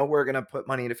 we're going to put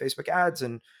money into Facebook ads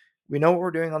and we know what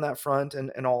we're doing on that front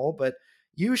and all, but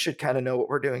you should kind of know what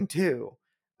we're doing too.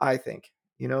 I think,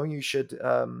 you should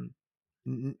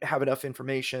have enough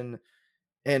information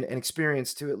and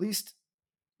experience to at least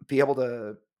be able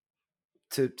to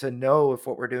know if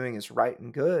what we're doing is right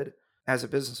and good as a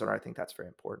business owner. I think that's very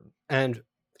important. And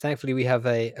thankfully we have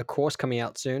a course coming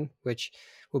out soon, which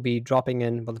will be dropping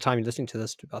in by the time you're listening to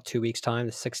this, about 2 weeks time,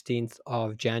 the 16th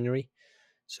of January.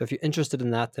 So if you're interested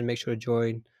in that, then make sure to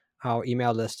join our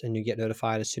email list and you get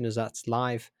notified as soon as that's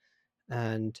live.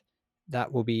 And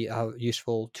that will be a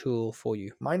useful tool for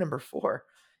you. My number 4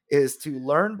 is to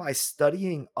learn by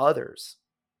studying others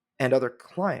and other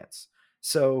clients.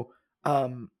 So,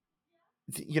 in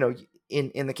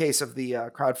the case of the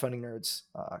crowdfunding nerds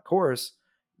course,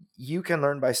 you can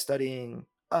learn by studying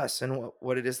us and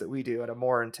what it is that we do at a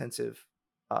more intensive,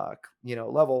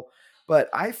 level. But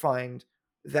I find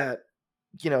that,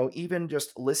 even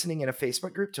just listening in a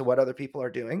Facebook group to what other people are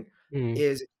doing Mm,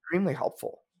 is extremely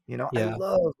helpful. I yeah.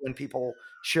 love when people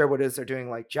share what it is they're doing,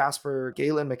 like Jasper,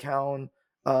 Galen McCown.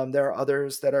 There are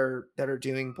others that are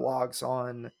doing blogs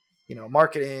on,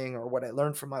 marketing or what I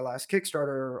learned from my last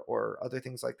Kickstarter or other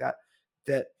things like that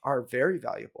that are very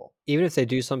valuable. Even if they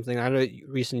do something, I know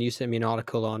recently you sent me an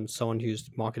article on someone who's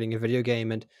marketing a video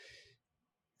game, and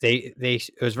they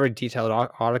it was a very detailed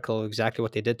article exactly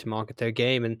what they did to market their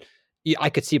game, and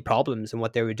I could see problems in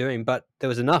what they were doing, but there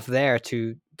was enough there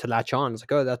to latch on. It's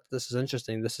like, oh, that this is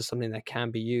interesting. This is something that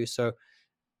can be used. So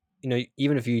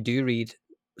even if you do read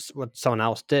what someone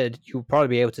else did, you'll probably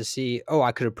be able to see, oh,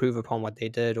 I could improve upon what they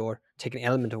did or take an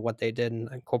element of what they did and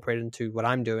incorporate it into what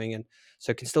I'm doing. And so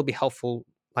it can still be helpful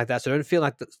like that. So don't feel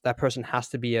like that person has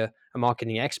to be a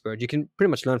marketing expert. You can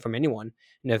pretty much learn from anyone.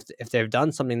 And if they've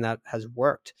done something that has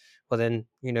worked, well, then,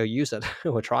 use it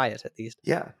or try it at least.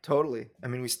 Yeah, totally. I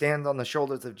mean, we stand on the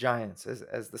shoulders of giants,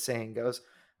 as the saying goes.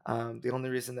 The only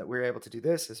reason that we're able to do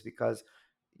this is because,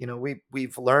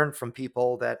 we've learned from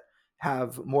people that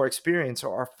have more experience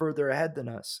or are further ahead than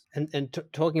us. And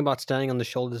talking about standing on the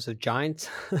shoulders of giants,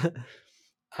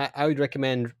 I would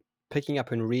recommend picking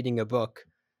up and reading a book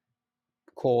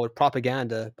called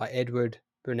Propaganda by Edward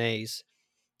Bernays.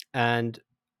 And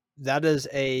that is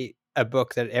a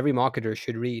book that every marketer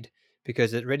should read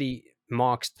because it really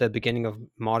marks the beginning of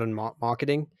modern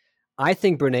marketing. I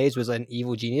think Bernays was an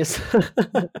evil genius.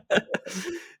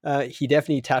 He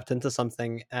definitely tapped into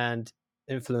something and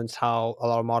influenced how a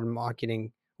lot of modern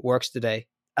marketing works today.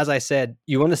 As I said,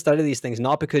 you want to study these things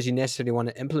not because you necessarily want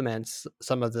to implement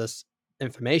some of this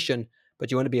information, but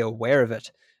you want to be aware of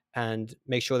it and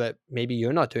make sure that maybe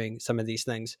you're not doing some of these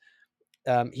things.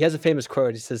 He has a famous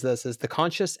quote. He says this is the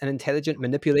conscious and intelligent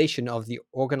manipulation of the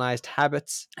organized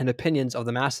habits and opinions of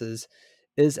the masses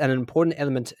is an important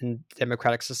element in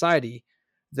democratic society.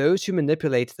 Those who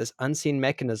manipulate this unseen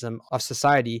mechanism of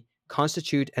society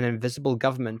constitute an invisible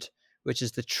government, which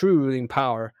is the true ruling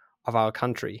power of our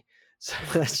country. So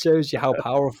that shows you how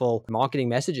powerful marketing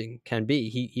messaging can be.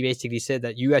 He basically said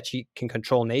that you actually can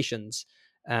control nations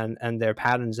and their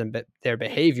patterns and their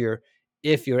behavior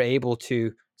if you're able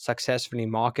to successfully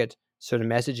market certain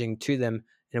messaging to them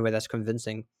in a way that's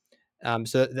convincing.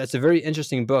 So that's a very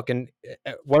interesting book, and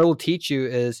what it will teach you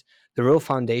is the real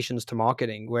foundations to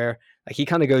marketing. Where like he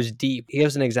kind of goes deep. He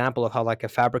gives an example of how like a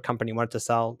fabric company wanted to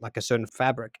sell like a certain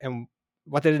fabric, and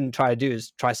what they didn't try to do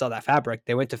is try to sell that fabric.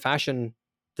 They went to fashion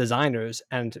designers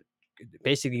and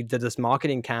basically did this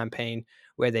marketing campaign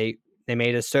where they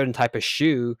made a certain type of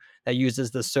shoe that uses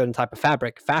this certain type of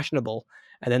fabric, fashionable,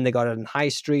 and then they got it in high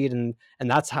street, and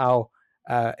that's how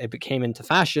it became into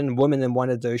fashion. Women then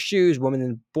wanted those shoes. Women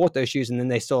then bought those shoes, and then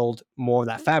they sold more of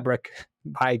that fabric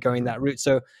by going Mhm. that route.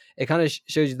 So it kind of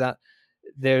shows you that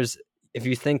there's, if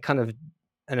you think kind of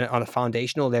on a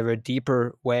foundational level, a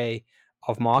deeper way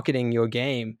of marketing your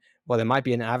game, well, there might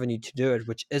be an avenue to do it,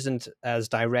 which isn't as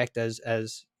direct as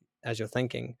you're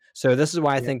thinking. So this is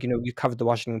why I Yeah. think you covered the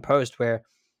Washington Post, where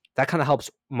that kind of helps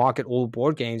market all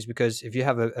board games, because if you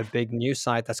have a big news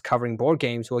site that's covering board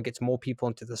games, well, it gets more people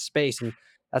into the space, and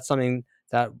that's something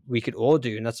that we could all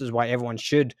do, and that's just why everyone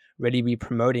should really be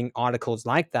promoting articles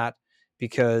like that,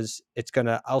 because it's going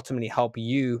to ultimately help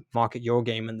you market your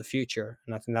game in the future.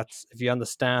 And I think that's, if you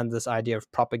understand this idea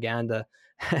of propaganda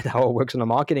and how it works on a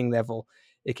marketing level,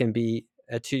 it can be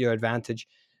to your advantage.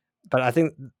 But I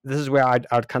think this is where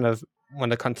I'd kind of want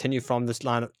to continue from this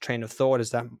train of thought, is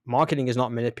that marketing is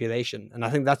not manipulation. And I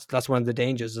think that's one of the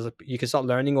dangers, is that you can start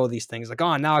learning all these things like,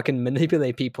 oh, now I can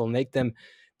manipulate people, make them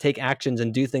take actions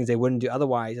and do things they wouldn't do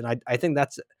otherwise. And I think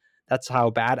that's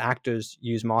how bad actors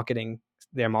use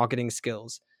their marketing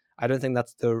skills. I don't think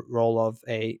that's the role of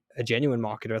a genuine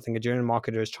marketer. I think a genuine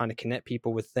marketer is trying to connect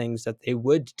people with things that they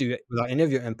would do without any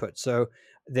of your input. So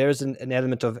there's an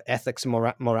element of ethics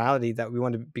and morality that we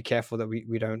want to be careful that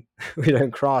we don't we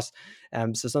don't cross.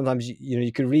 So sometimes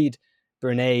you could read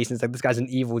Bernays and it's like, this guy's an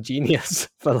evil genius,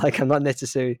 but like I'm not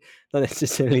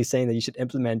necessarily saying that you should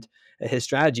implement his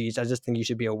strategies. I just think you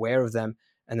should be aware of them,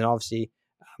 and then obviously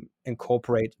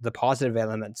incorporate the positive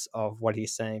elements of what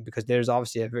he's saying, because there's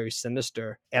obviously a very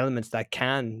sinister elements that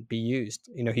can be used.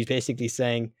 He's basically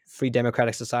saying free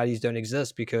democratic societies don't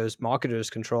exist because marketers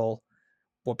control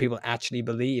what people actually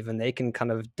believe, and they can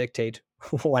kind of dictate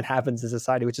what happens in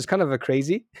society, which is kind of a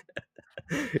crazy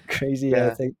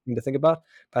Yeah. thing to think about.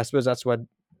 But I suppose that's what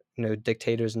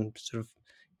dictators and sort of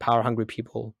power hungry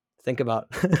people think about.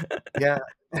 Yeah.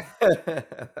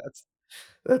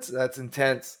 That's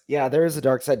intense. Yeah, there is a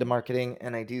dark side to marketing,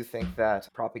 and I do think that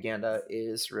propaganda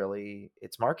is really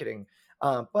it's marketing.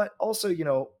 But also,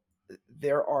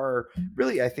 there are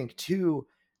really, I think, two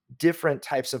different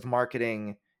types of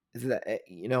marketing that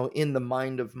in the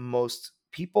mind of most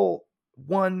people.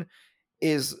 One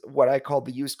is what I call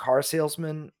the used car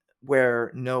salesman,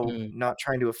 where no, Mm. not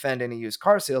trying to offend any used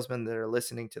car salesmen that are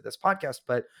listening to this podcast,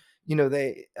 but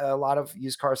a lot of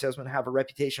used car salesmen have a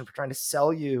reputation for trying to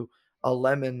sell you a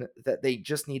lemon that they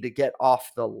just need to get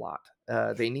off the lot.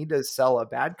 They need to sell a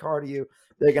bad car to you.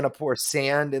 They're going to pour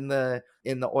sand in the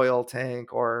oil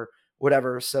tank or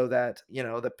whatever so that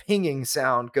the pinging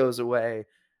sound goes away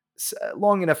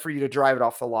long enough for you to drive it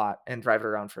off the lot and drive it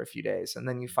around for a few days, and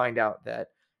then you find out that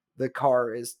the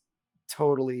car is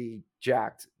totally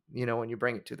jacked, when you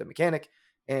bring it to the mechanic,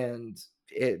 and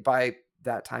by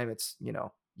that time it's,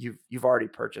 you've already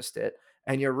purchased it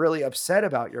and you're really upset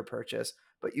about your purchase,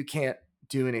 but you can't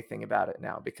do anything about it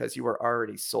now because you were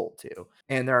already sold to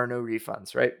and there are no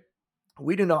refunds, right?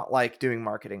 We do not like doing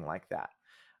marketing like that.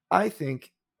 I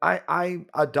think I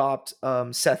adopt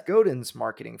Seth Godin's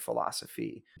marketing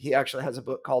philosophy. He actually has a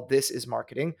book called This Is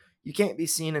Marketing. You can't be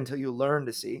seen until you learn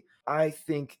to see. I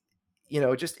think,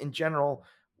 just in general,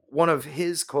 one of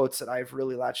his quotes that I've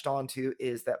really latched on to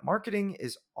is that marketing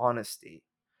is honesty.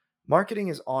 Marketing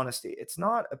is honesty. It's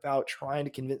not about trying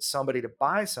to convince somebody to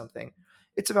buy something.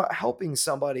 It's about helping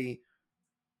somebody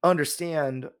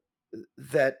understand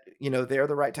that they're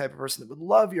the right type of person that would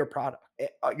love your product.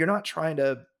 You're not trying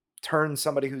to turn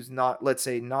somebody who's not, let's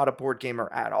say, not a board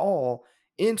gamer at all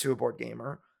into a board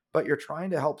gamer, but you're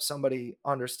trying to help somebody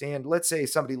understand. Let's say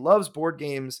somebody loves board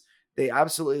games, they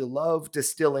absolutely love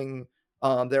distilling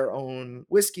their own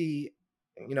whiskey.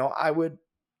 I would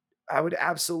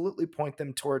absolutely point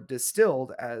them toward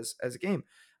distilled as a game.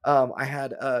 I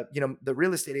had the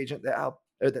real estate agent that helped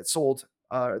or that sold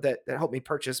that helped me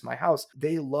purchase my house.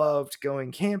 They loved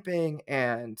going camping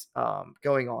and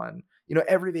going on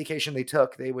every vacation they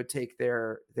took. They would take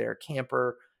their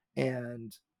camper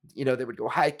and they would go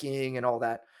hiking and all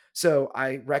that. So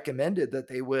I recommended that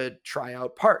they would try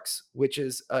out Parks, which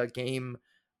is a game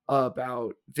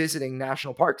about visiting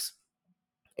national parks,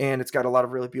 and it's got a lot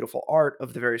of really beautiful art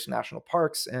of the various national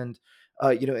parks and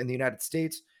in the United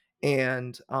States.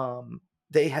 And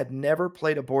they had never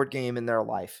played a board game in their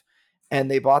life, and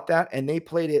they bought that and they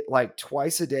played it like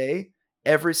twice a day,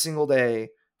 every single day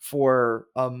for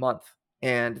a month,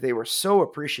 and they were so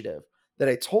appreciative that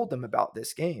I told them about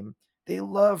this game. They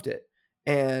loved it,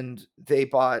 and they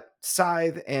bought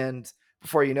Scythe, and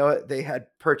before you know it, they had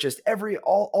purchased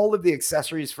all of the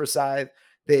accessories for Scythe.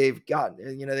 They've got,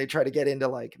 they try to get into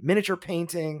like miniature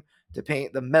painting to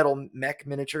paint the metal mech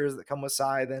miniatures that come with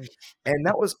Scythe. And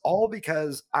that was all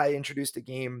because I introduced a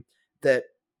game that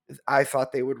I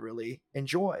thought they would really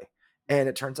enjoy. And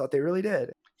it turns out they really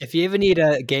did. If you ever need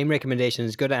a game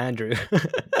recommendations, go to Andrew.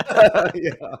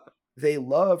 Yeah. They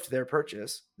loved their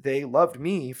purchase. They loved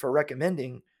me for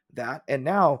recommending that. And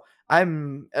now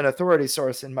I'm an authority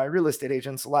source in my real estate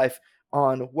agent's life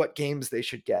on what games they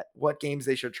should get, what games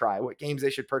they should try, what games they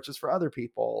should purchase for other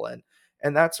people,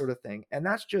 and that sort of thing. And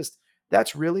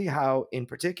that's really how, in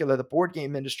particular, the board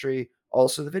game industry,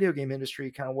 also the video game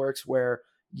industry, kind of works, where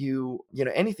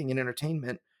anything in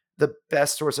entertainment, the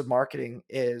best source of marketing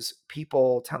is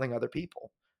people telling other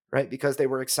people, right? Because they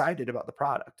were excited about the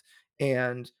product.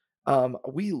 And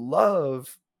we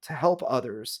love to help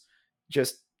others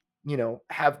just,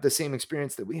 have the same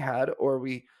experience that we had, or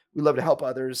we love to help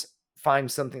others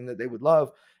find something that they would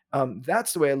love.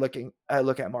 That's the way I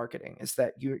look at marketing, is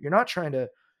that you're not trying to,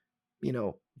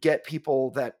 get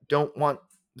people that don't want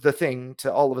the thing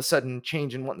to all of a sudden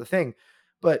change and want the thing.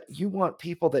 But you want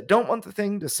people that don't want the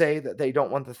thing to say that they don't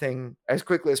want the thing as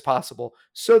quickly as possible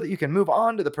so that you can move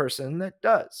on to the person that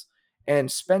does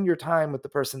and spend your time with the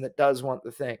person that does want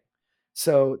the thing.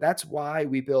 So that's why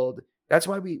we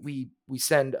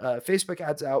send Facebook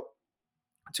ads out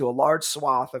to a large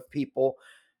swath of people.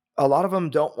 A lot of them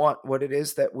don't want what it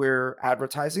is that we're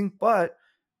advertising, but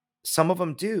some of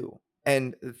them do.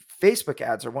 And Facebook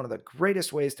ads are one of the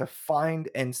greatest ways to find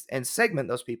and segment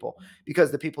those people, because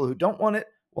the people who don't want it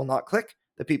will not click.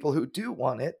 The people who do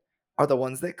want it are the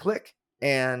ones that click.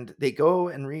 and they go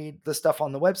and read the stuff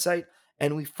on the website,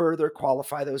 and we further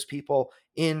qualify those people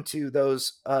into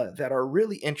those that are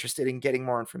really interested in getting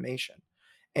more information.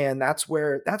 And that's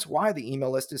why the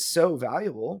email list is so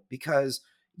valuable, because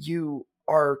you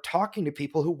are talking to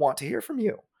people who want to hear from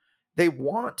you. They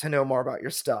want to know more about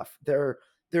your stuff. They're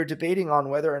debating on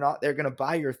whether or not they're going to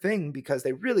buy your thing because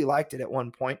they really liked it at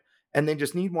one point and they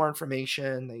just need more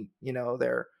information. They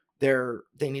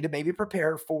need to maybe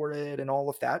prepare for it and all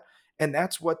of that. And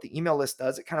that's what the email list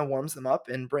does. It kind of warms them up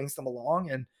and brings them along,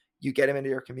 and you get them into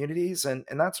your communities and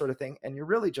that sort of thing. And you're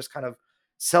really just kind of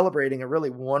celebrating a really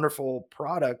wonderful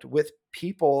product with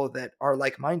people that are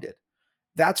like-minded.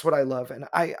 That's what I love. And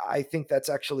I think that's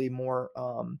actually more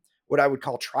what I would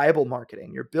call tribal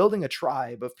marketing. You're building a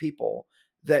tribe of people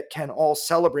that can all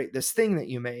celebrate this thing that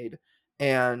you made.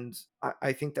 And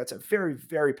I think that's a very,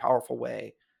 very powerful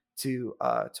way to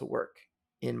work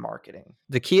in marketing.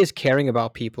 The key is caring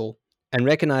about people and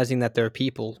recognizing that there are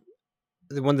people.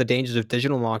 One of the dangers of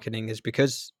digital marketing is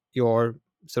because your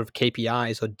sort of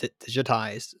KPIs are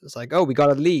digitized. It's like, oh, we got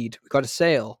a lead, we got a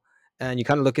sale, and you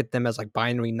kind of look at them as like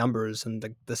binary numbers, and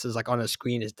this is like on a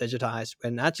screen is digitized.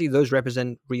 When actually those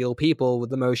represent real people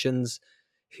with emotions,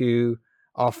 who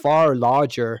are far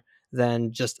larger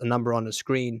than just a number on a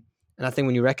screen. And I think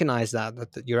when you recognize that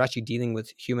you're actually dealing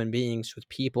with human beings, with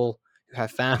people who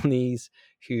have families,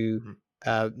 who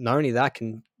Mhm. not only that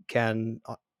can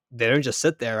they don't just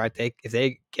sit there, right? If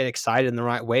they get excited in the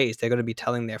right ways, they're going to be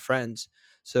telling their friends.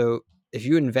 So if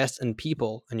you invest in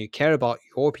people and you care about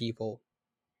your people,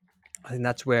 I think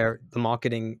that's where the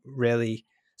marketing really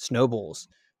snowballs.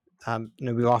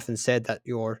 We've often said that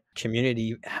your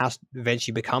community has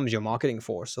eventually becomes your marketing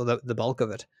force, or the bulk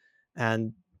of it,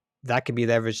 and that can be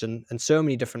leveraged in so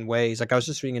many different ways. Like I was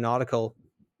just reading an article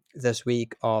this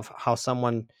week of how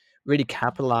someone really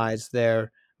capitalized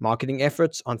their marketing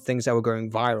efforts on things that were going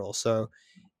viral. So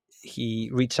he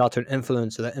reached out to an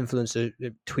influencer. That influencer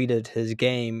tweeted his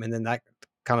game, and then that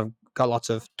kind of got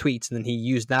lots of tweets. And then he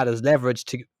used that as leverage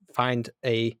to find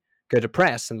a go to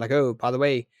press and like, oh, by the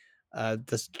way,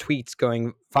 this tweet's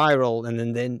going viral.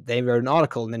 And then they wrote an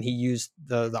article, and then he used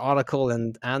the article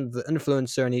and the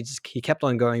influencer, and he kept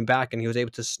on going back, and he was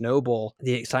able to snowball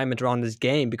the excitement around his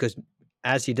game because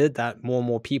as he did that, more and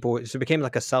more people. So it became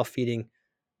like a self feeding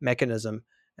mechanism.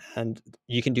 And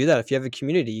you can do that if you have a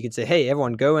community. You can say, hey,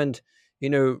 everyone, go and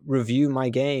review my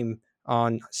game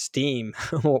on Steam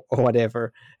or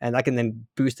whatever, and I can then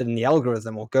boost it in the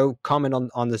algorithm, or go comment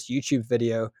on this YouTube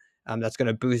video that's going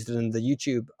to boost it in the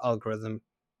YouTube algorithm.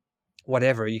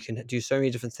 Whatever, you can do so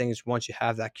many different things once you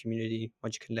have that community,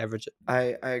 once you can leverage it.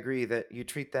 I agree that you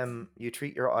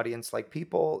treat your audience like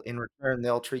people. In return,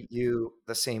 they'll treat you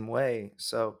the same way.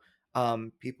 So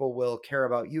people will care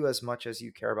about you as much as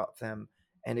you care about them.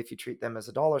 And if you treat them as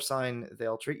a dollar sign,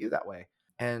 they'll treat you that way.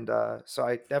 And so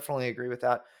I definitely agree with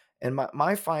that. And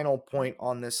my final point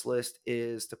on this list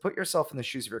is to put yourself in the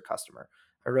shoes of your customer.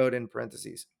 I wrote in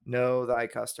parentheses, know thy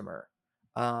customer.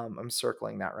 I'm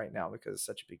circling that right now because it's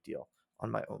such a big deal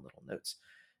on my own little notes.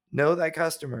 Know thy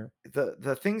customer.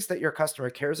 The things that your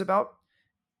customer cares about,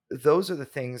 those are the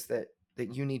things that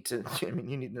you need to I mean,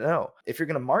 you need to know. If you're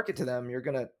going to market to them, you're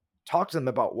going to talk to them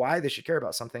about why they should care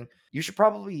about something. You should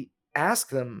probably ask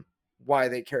them why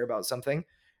they care about something,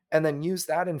 and then use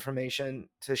that information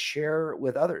to share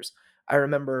with others. I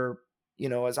remember,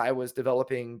 as I was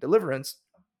developing Deliverance,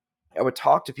 I would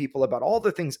talk to people about all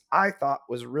the things I thought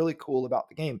was really cool about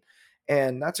the game.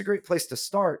 And that's a great place to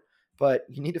start, but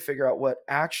you need to figure out what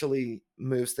actually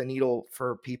moves the needle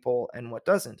for people and what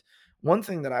doesn't. One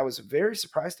thing that I was very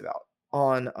surprised about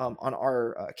on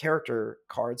our character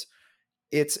cards,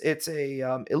 it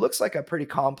looks like a pretty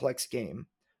complex game,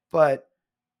 but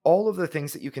all of the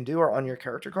things that you can do are on your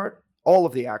character card, all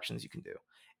of the actions you can do.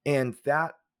 And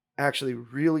that actually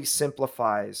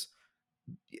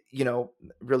you know,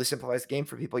 really simplifies the game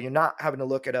for people. You're not having to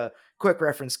look at a quick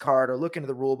reference card or look into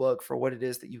the rule book for what it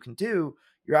is that you can do.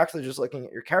 You're actually just looking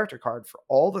at your character card for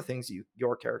all the things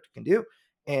your character can do.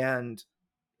 And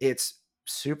it's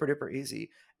super duper easy.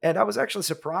 And I was actually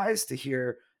surprised to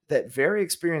hear that very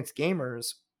experienced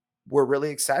gamers were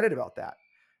really excited about that,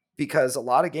 because a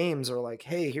lot of games are like,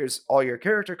 hey, here's all your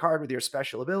character card with your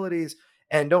special abilities.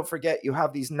 And don't forget, you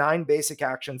have these 9 basic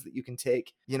actions that you can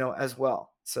take, as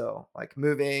well. So, like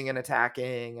moving and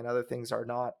attacking and other things are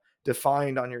not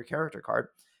defined on your character card.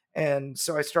 And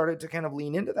so I started to kind of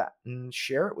lean into that and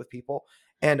share it with people.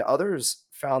 And others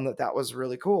found that that was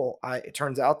really cool. It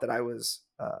turns out that I was,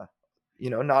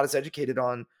 not as educated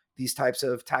on these types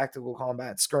of tactical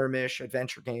combat, skirmish,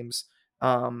 adventure games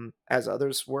as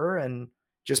others were. And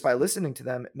just by listening to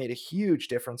them, it made a huge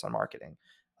difference on marketing.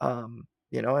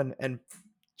 and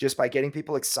just by getting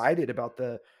people excited about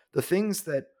the things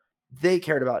that they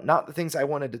cared about, not the things I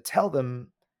wanted to tell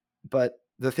them, but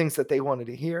the things that they wanted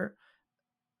to hear.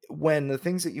 When the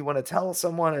things that you want to tell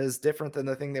someone is different than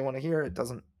the thing they want to hear, it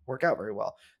doesn't work out very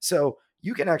well. So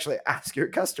you can actually ask your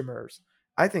customers.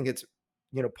 I think it's,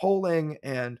 polling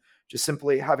and just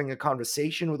simply having a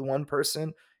conversation with one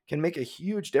person can make a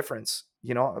huge difference.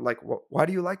 Like, why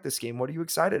do you like this game? What are you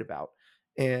excited about?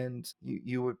 And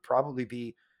you would probably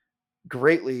be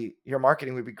your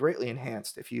marketing would be greatly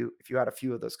enhanced if you had a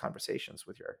few of those conversations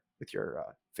with your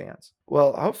fans.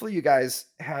 Well, hopefully you guys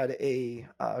had a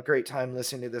great time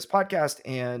listening to this podcast,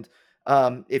 and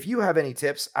if you have any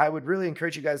tips, I would really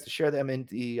encourage you guys to share them in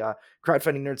the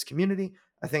Crowdfunding Nerds community.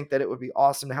 I think that it would be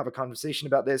awesome to have a conversation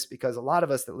about this, because a lot of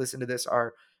us that listen to this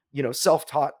are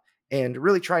self-taught and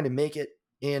really trying to make it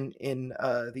in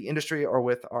the industry or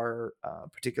with our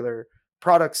particular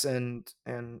products and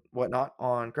whatnot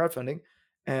on crowdfunding,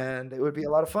 and it would be a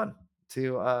lot of fun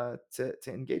to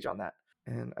engage on that.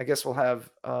 And I guess we'll have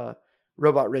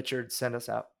Robot Richard send us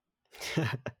out.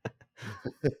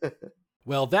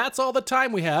 Well, that's all the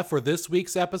time we have for this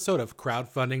week's episode of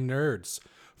Crowdfunding Nerds.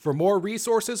 For more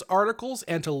resources, articles,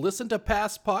 and to listen to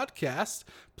past podcasts,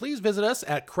 please visit us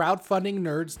at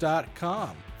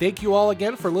crowdfundingnerds.com. Thank you all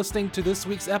again for listening to this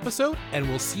week's episode, and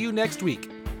we'll see you next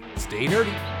week. Stay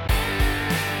nerdy.